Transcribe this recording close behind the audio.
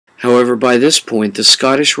However, by this point, the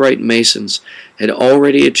Scottish Rite Masons had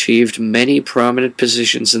already achieved many prominent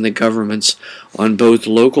positions in the governments on both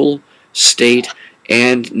local, state,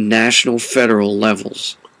 and national federal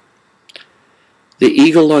levels. The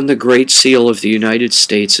eagle on the Great Seal of the United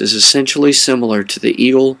States is essentially similar to the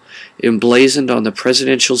eagle emblazoned on the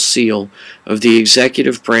presidential seal of the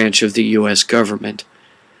executive branch of the U.S. government.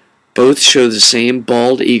 Both show the same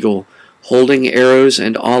bald eagle holding arrows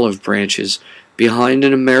and olive branches behind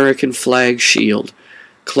an American flag shield,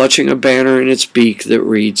 clutching a banner in its beak that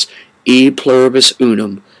reads, E pluribus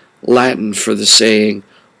unum, Latin for the saying,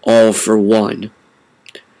 all for one.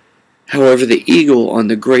 However, the eagle on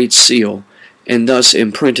the Great Seal, and thus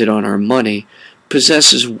imprinted on our money,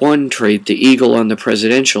 possesses one trait the eagle on the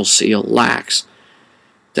presidential seal lacks.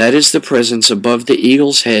 That is the presence above the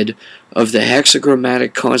eagle's head of the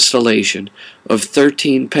hexagrammatic constellation of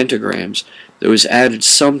 13 pentagrams that was added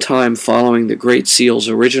sometime following the Great Seal's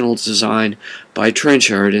original design by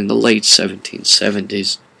Trenchard in the late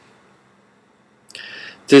 1770s.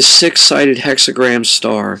 This six-sided hexagram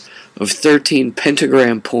star of 13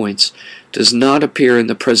 pentagram points does not appear in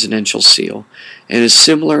the presidential seal, and is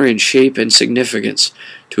similar in shape and significance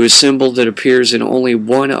to a symbol that appears in only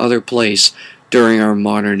one other place during our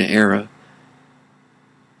modern era.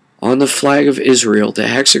 On the flag of Israel, the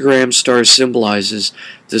hexagram star symbolizes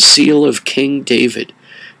the seal of King David,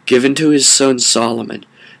 given to his son Solomon,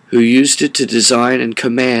 who used it to design and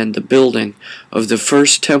command the building of the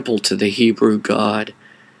first temple to the Hebrew God.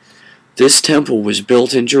 This temple was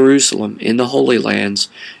built in Jerusalem, in the Holy Lands,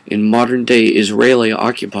 in modern-day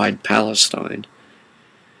Israeli-occupied Palestine.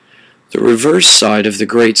 The reverse side of the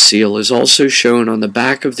Great Seal is also shown on the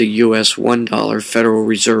back of the U.S. $1 Federal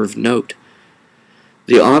Reserve note.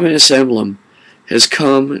 The ominous emblem has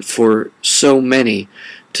come for so many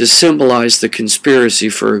to symbolize the conspiracy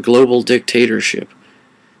for a global dictatorship.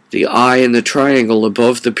 The eye in the triangle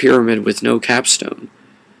above the pyramid with no capstone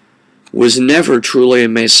was never truly a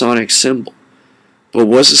Masonic symbol, but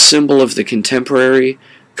was a symbol of the contemporary,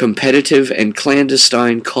 competitive, and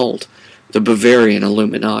clandestine cult, the Bavarian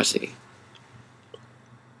Illuminati.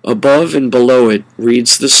 Above and below it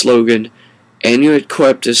reads the slogan, Annuit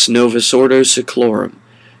Coeptis Novus Ordo Seclorum,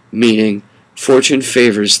 meaning, Fortune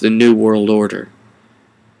favors the New World Order.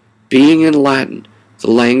 Being in Latin,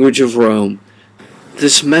 the language of Rome,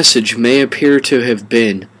 this message may appear to have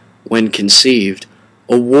been, when conceived,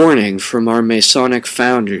 a warning from our Masonic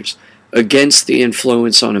founders against the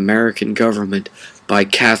influence on American government by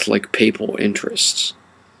Catholic papal interests.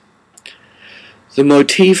 The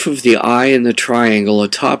motif of the eye in the triangle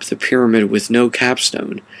atop the pyramid with no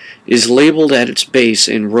capstone is labeled at its base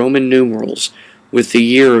in Roman numerals with the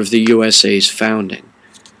year of the USA's founding.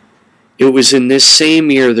 It was in this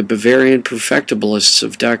same year the Bavarian perfectibilists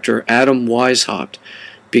of Dr. Adam Weishaupt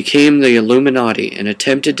became the Illuminati and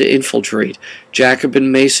attempted to infiltrate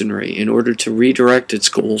Jacobin Masonry in order to redirect its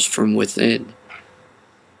goals from within.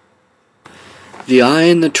 The eye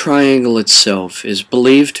in the triangle itself is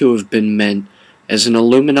believed to have been meant as an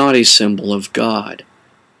Illuminati symbol of God.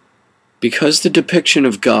 Because the depiction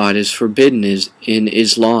of God is forbidden in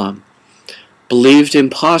Islam, believed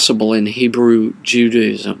impossible in Hebrew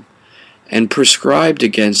Judaism, and prescribed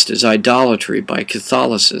against as idolatry by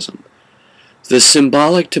Catholicism, the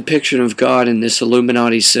symbolic depiction of God in this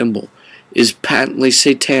Illuminati symbol is patently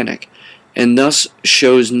satanic, and thus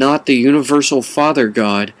shows not the universal Father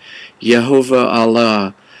God, Yehovah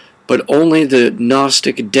Allah, but only the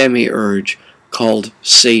Gnostic demiurge called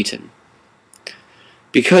Satan.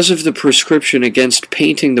 Because of the prescription against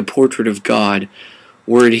painting the portrait of God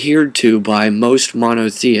were adhered to by most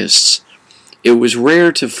monotheists, it was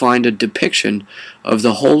rare to find a depiction of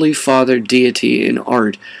the Holy Father deity in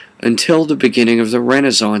art until the beginning of the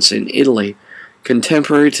Renaissance in Italy,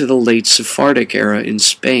 contemporary to the late Sephardic era in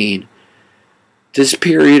Spain. This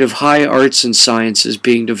period of high arts and sciences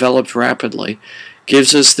being developed rapidly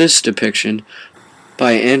gives us this depiction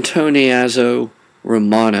by Antoniazzo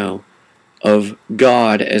Romano of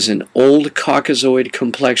God as an old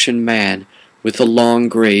Caucasoid-complexioned man with a long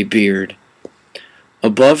gray beard.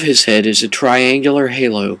 Above his head is a triangular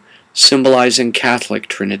halo symbolizing Catholic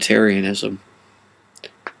Trinitarianism.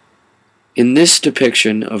 In this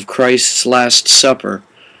depiction of Christ's Last Supper,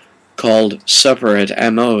 called Supper at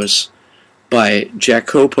Emmaus, by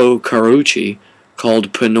Jacopo Carucci,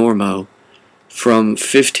 called Panormo, from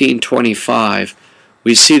 1525,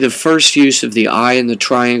 we see the first use of the eye in the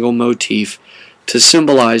triangle motif to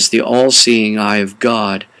symbolize the all-seeing eye of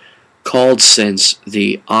God, called since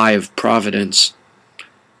the Eye of Providence.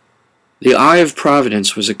 The Eye of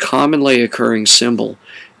Providence was a commonly occurring symbol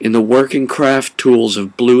in the working craft tools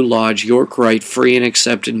of Blue Lodge York Rite free and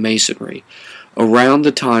accepted Masonry around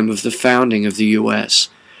the time of the founding of the U.S.,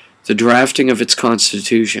 the drafting of its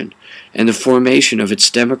Constitution, and the formation of its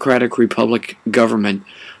democratic republic government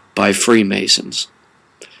by Freemasons.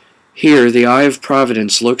 Here, the Eye of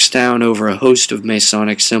Providence looks down over a host of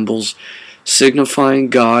Masonic symbols, signifying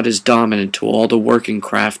God as dominant to all the working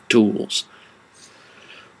craft tools.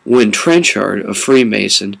 When Trenchard, a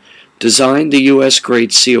Freemason, designed the U.S.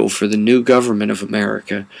 Great Seal for the new government of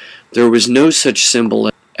America, there was no such symbol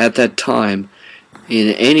at that time in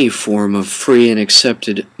any form of free and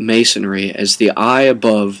accepted Masonry as the eye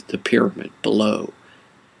above the pyramid below.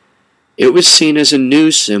 It was seen as a new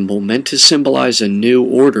symbol meant to symbolize a new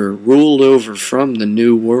order ruled over from the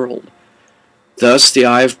new world. Thus, the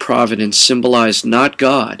Eye of Providence symbolized not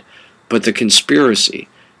God, but the conspiracy,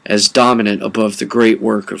 as dominant above the great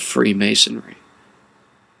work of Freemasonry.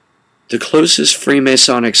 The closest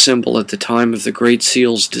Freemasonic symbol at the time of the Great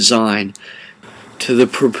Seal's design to the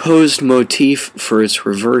proposed motif for its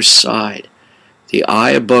reverse side, the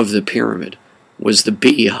eye above the pyramid, was the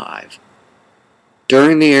beehive.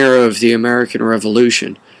 During the era of the American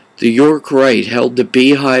Revolution, the York Rite held the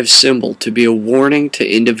beehive symbol to be a warning to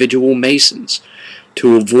individual Masons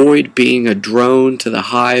to avoid being a drone to the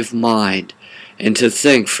hive mind and to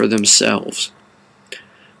think for themselves.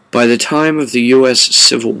 By the time of the U.S.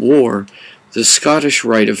 Civil War, the Scottish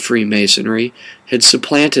Rite of Freemasonry had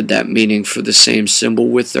supplanted that meaning for the same symbol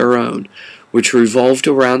with their own, which revolved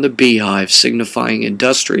around the beehive, signifying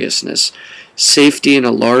industriousness, safety in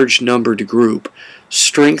a large-numbered group,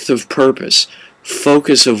 strength of purpose,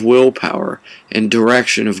 focus of willpower, and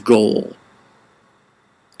direction of goal.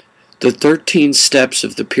 The 13 steps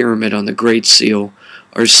of the pyramid on the Great Seal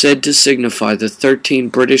are said to signify the 13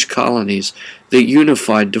 British colonies that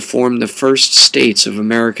unified to form the first states of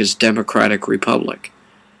America's democratic republic.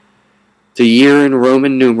 The year in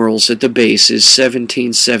Roman numerals at the base is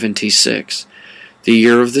 1776, the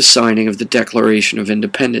year of the signing of the Declaration of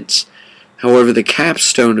Independence. However, the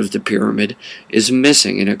capstone of the pyramid is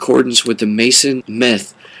missing in accordance with the Mason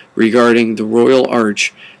myth regarding the Royal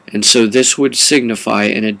Arch, and so this would signify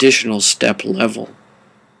an additional step level.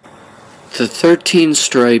 The 13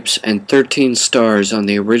 stripes and 13 stars on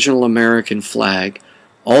the original American flag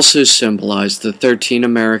also symbolize the 13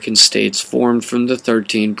 American states formed from the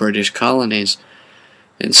 13 British colonies,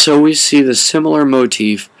 and so we see the similar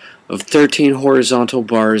motif of 13 horizontal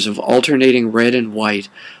bars of alternating red and white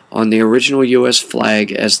on the original U.S.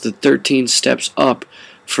 flag as the 13 steps up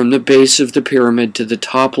from the base of the pyramid to the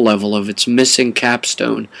top level of its missing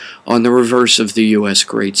capstone on the reverse of the U.S.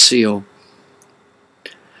 Great Seal.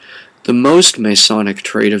 The most Masonic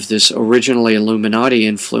trait of this originally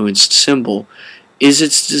Illuminati-influenced symbol is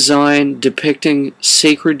its design depicting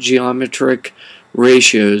sacred geometric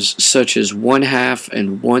ratios such as 1/2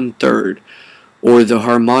 and 1/3, or the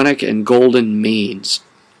harmonic and golden means.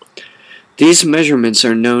 These measurements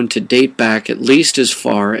are known to date back at least as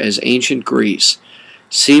far as ancient Greece,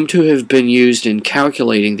 seem to have been used in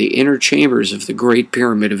calculating the inner chambers of the Great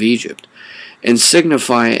Pyramid of Egypt, and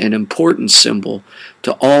signify an important symbol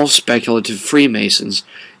to all speculative Freemasons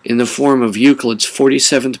in the form of Euclid's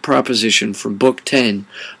 47th proposition from Book 10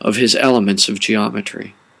 of his Elements of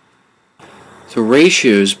Geometry. The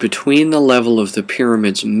ratios between the level of the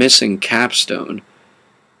pyramid's missing capstone,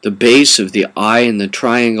 the base of the eye and the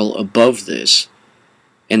triangle above this,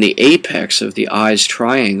 and the apex of the eye's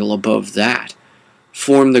triangle above that,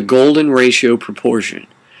 form the golden ratio proportion,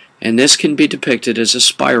 and this can be depicted as a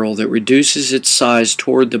spiral that reduces its size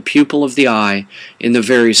toward the pupil of the eye in the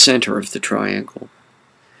very center of the triangle.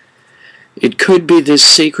 It could be this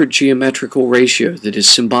sacred geometrical ratio that is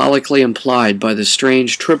symbolically implied by the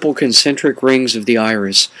strange triple concentric rings of the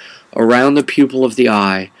iris around the pupil of the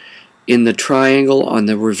eye in the triangle on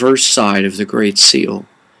the reverse side of the Great Seal.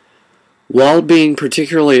 While being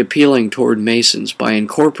particularly appealing toward Masons by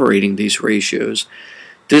incorporating these ratios,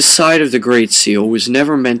 this side of the Great Seal was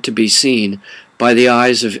never meant to be seen by the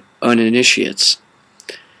eyes of uninitiates.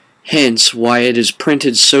 Hence, why it is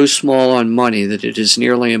printed so small on money that it is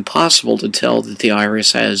nearly impossible to tell that the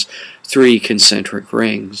iris has 3 concentric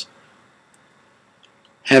rings.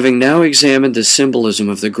 Having now examined the symbolism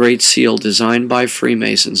of the Great Seal designed by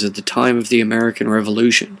Freemasons at the time of the American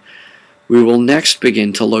Revolution, we will next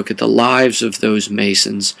begin to look at the lives of those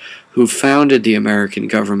Masons who founded the American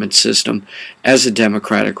government system as a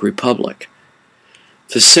democratic republic.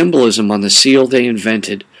 The symbolism on the seal they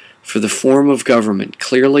invented for the form of government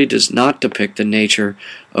clearly does not depict the nature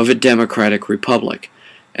of a democratic republic,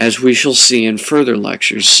 as we shall see in further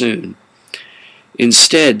lectures soon.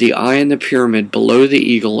 Instead, the eye in the pyramid below the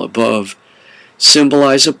eagle above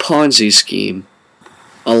symbolize a Ponzi scheme,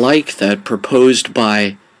 alike that proposed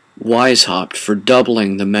by Weishaupt for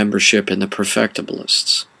doubling the membership in the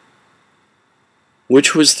Perfectibilists,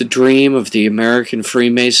 which was the dream of the American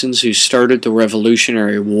Freemasons who started the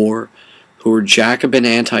Revolutionary War, who were Jacobin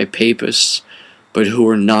anti-papists, but who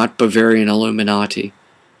were not Bavarian Illuminati.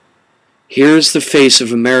 Here is the face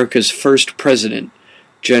of America's first president,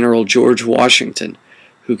 General George Washington,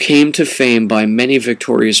 who came to fame by many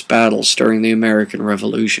victorious battles during the American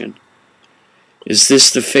Revolution. Is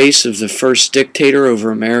this the face of the first dictator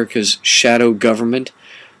over America's shadow government,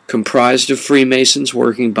 comprised of Freemasons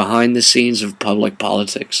working behind the scenes of public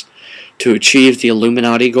politics to achieve the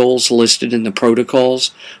Illuminati goals listed in the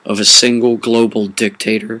protocols of a single global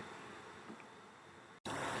dictator?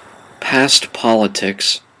 Past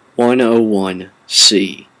Politics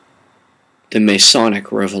 101C. The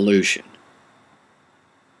Masonic Revolution.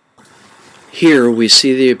 Here we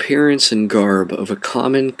see the appearance and garb of a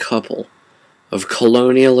common couple of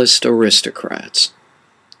colonialist aristocrats.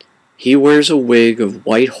 He wears a wig of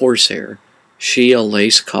white horsehair, she a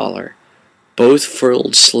lace collar, both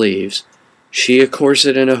frilled sleeves, she a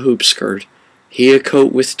corset and a hoop skirt, he a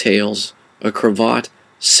coat with tails, a cravat,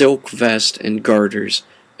 silk vest and garters,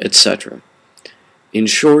 etc. In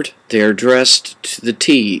short, they are dressed to the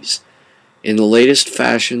T's, in the latest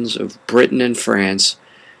fashions of Britain and France,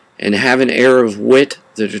 and have an air of wit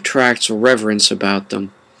that attracts reverence about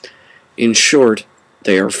them. In short,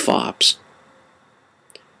 they are fops.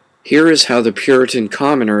 Here is how the Puritan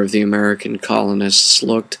commoner of the American colonists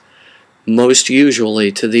looked, most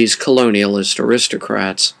usually to these colonialist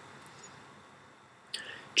aristocrats.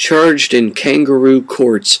 Charged in kangaroo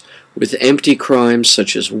courts with empty crimes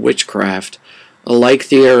such as witchcraft, alike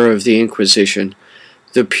the era of the Inquisition,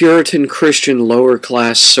 the Puritan Christian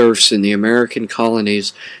lower-class serfs in the American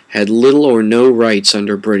colonies had little or no rights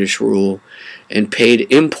under British rule, and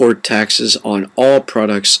paid import taxes on all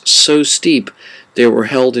products so steep they were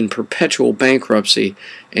held in perpetual bankruptcy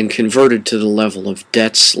and converted to the level of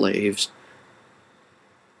debt slaves.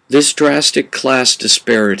 This drastic class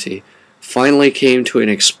disparity finally came to an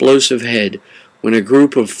explosive head when a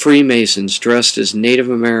group of Freemasons dressed as Native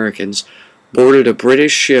Americans boarded a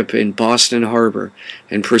British ship in Boston Harbor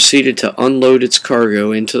and proceeded to unload its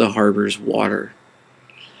cargo into the harbor's water.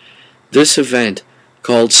 This event,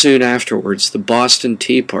 called soon afterwards the Boston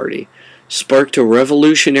Tea Party, sparked a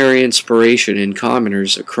revolutionary inspiration in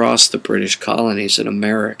commoners across the British colonies in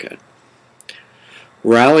America.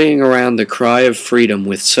 Rallying around the cry of freedom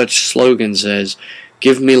with such slogans as,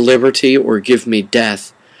 "Give me liberty or give me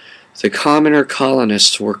death," the commoner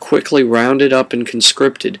colonists were quickly rounded up and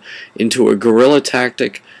conscripted into a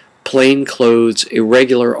guerrilla-tactic, plain-clothes,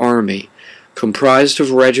 irregular army, comprised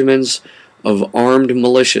of regiments of armed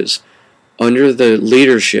militias, under the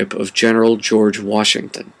leadership of General George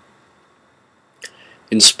Washington.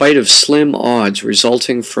 In spite of slim odds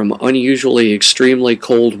resulting from unusually extremely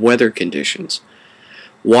cold weather conditions,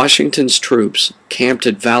 Washington's troops, camped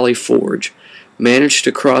at Valley Forge, managed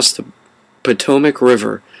to cross the Potomac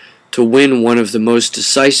River to win one of the most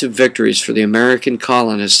decisive victories for the American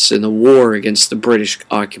colonists in the war against the British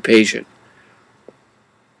occupation.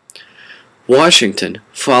 Washington,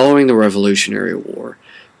 following the Revolutionary War,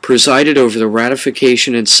 presided over the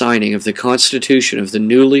ratification and signing of the Constitution of the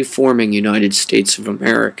newly forming United States of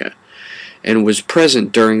America, and was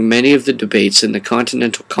present during many of the debates in the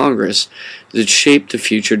Continental Congress that shaped the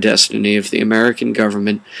future destiny of the American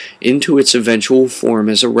government into its eventual form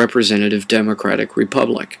as a representative democratic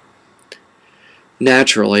republic.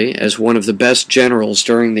 Naturally, as one of the best generals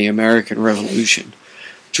during the American Revolution,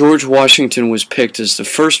 George Washington was picked as the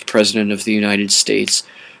first president of the United States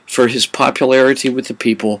for his popularity with the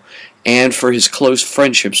people and for his close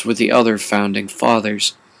friendships with the other founding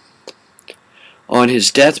fathers. On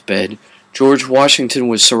his deathbed, George Washington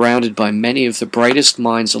was surrounded by many of the brightest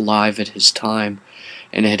minds alive at his time,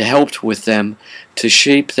 and had helped with them to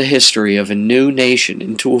shape the history of a new nation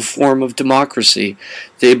into a form of democracy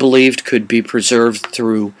they believed could be preserved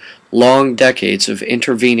through long decades of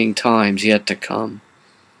intervening times yet to come.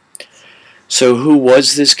 So who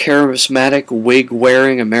was this charismatic,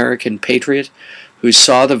 wig-wearing American patriot who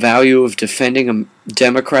saw the value of defending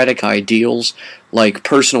democratic ideals like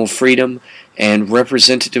personal freedom and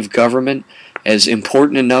representative government as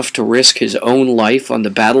important enough to risk his own life on the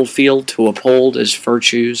battlefield to uphold as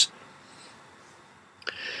virtues?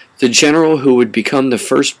 The general who would become the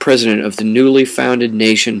first president of the newly founded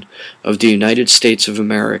nation of the United States of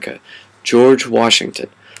America, George Washington,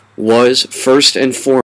 was, first and foremost,